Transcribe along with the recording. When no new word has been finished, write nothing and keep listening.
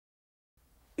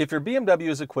If your BMW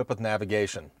is equipped with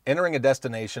navigation, entering a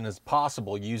destination is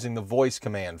possible using the voice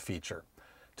command feature.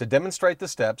 To demonstrate the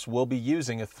steps, we'll be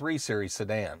using a 3 Series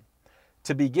sedan.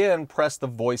 To begin, press the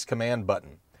voice command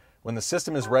button. When the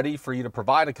system is ready for you to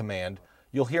provide a command,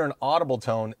 you'll hear an audible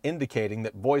tone indicating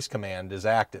that voice command is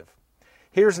active.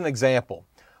 Here's an example.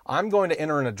 I'm going to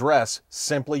enter an address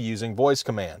simply using voice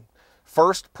command.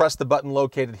 First, press the button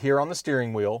located here on the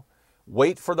steering wheel,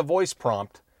 wait for the voice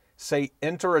prompt, say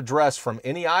enter address from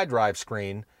any iDrive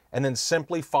screen, and then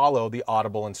simply follow the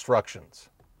audible instructions.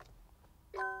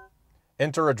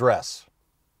 Enter address.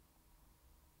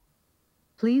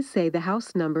 Please say the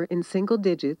house number in single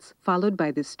digits, followed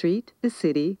by the street, the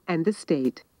city, and the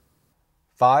state.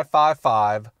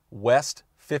 555 West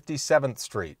 57th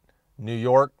Street, New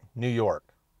York, New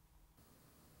York.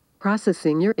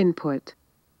 Processing your input.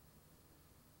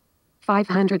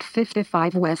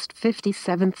 555 West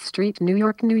 57th Street, New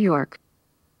York, New York.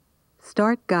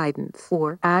 Start guidance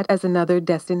or add as another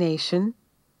destination.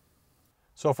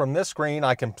 So from this screen,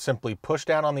 I can simply push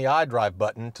down on the iDrive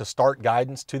button to start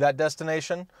guidance to that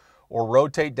destination, or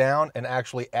rotate down and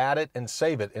actually add it and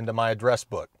save it into my address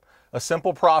book. A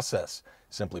simple process.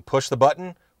 Simply push the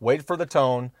button, wait for the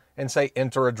tone, and say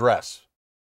enter address.